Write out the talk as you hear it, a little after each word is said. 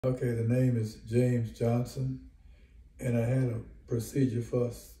Okay, the name is James Johnson, and I had a procedure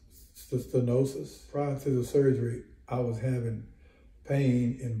for stenosis. Prior to the surgery, I was having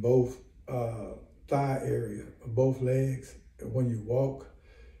pain in both thigh area, both legs. When you walk,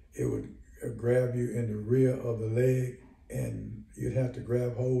 it would grab you in the rear of the leg, and you'd have to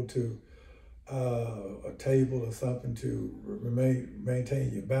grab hold to a table or something to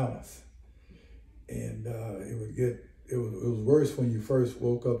maintain your balance. And it was worse when you first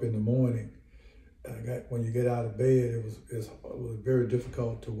woke up in the morning. When you get out of bed, it was very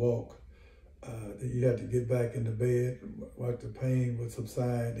difficult to walk. Then you had to get back into bed, watch the pain would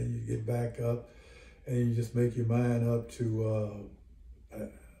subside, then you get back up, and you just make your mind up to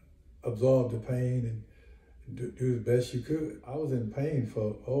absorb the pain and do the best you could. I was in pain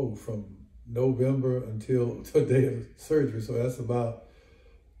from November until the day of surgery, so that's about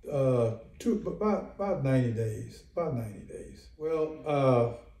 90 days. About 90 days.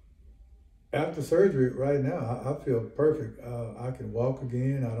 Well, after surgery, right now, I feel perfect. I can walk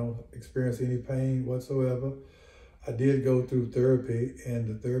again. I don't experience any pain whatsoever. I did go through therapy, and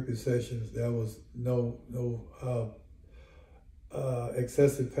the therapy sessions, there was no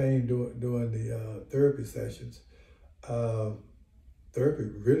excessive pain during the therapy sessions. Therapy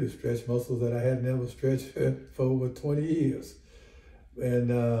really stretched muscles that I had never stretched for over 20 years. And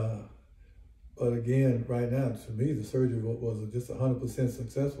but again, right now, to me, the surgery was just 100%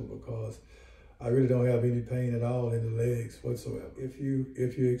 successful because I really don't have any pain at all in the legs whatsoever. If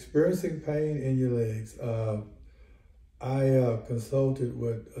you're experiencing pain in your legs, I consulted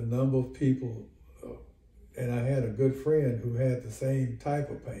with a number of people, and I had a good friend who had the same type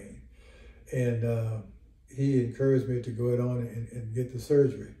of pain, and he encouraged me to go ahead on and get the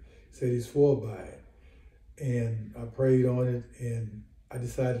surgery. He said he swore by it, and I prayed on it, and I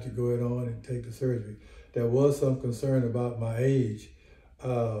decided to go ahead on and take the surgery. There was some concern about my age.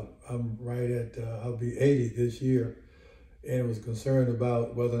 I'm right at, I'll be 80 this year, and was concerned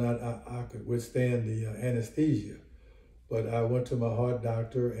about whether or not I could withstand the anesthesia. But I went to my heart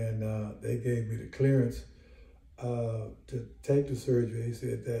doctor, and they gave me the clearance to take the surgery. He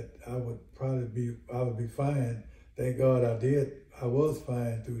said that I would be fine. Thank God I did. I was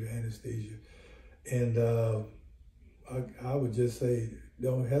fine through the anesthesia. And I would just say,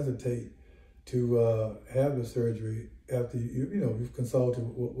 don't hesitate to have the surgery after you've consulted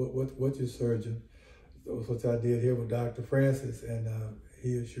with your surgeon. That's what I did here with Dr. Francis, and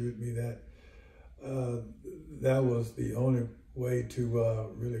he assured me that that was the only way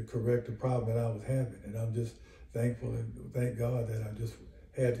to really correct the problem that I was having. And I'm just thankful and thank God that I just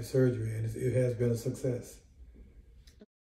had the surgery, and it has been a success.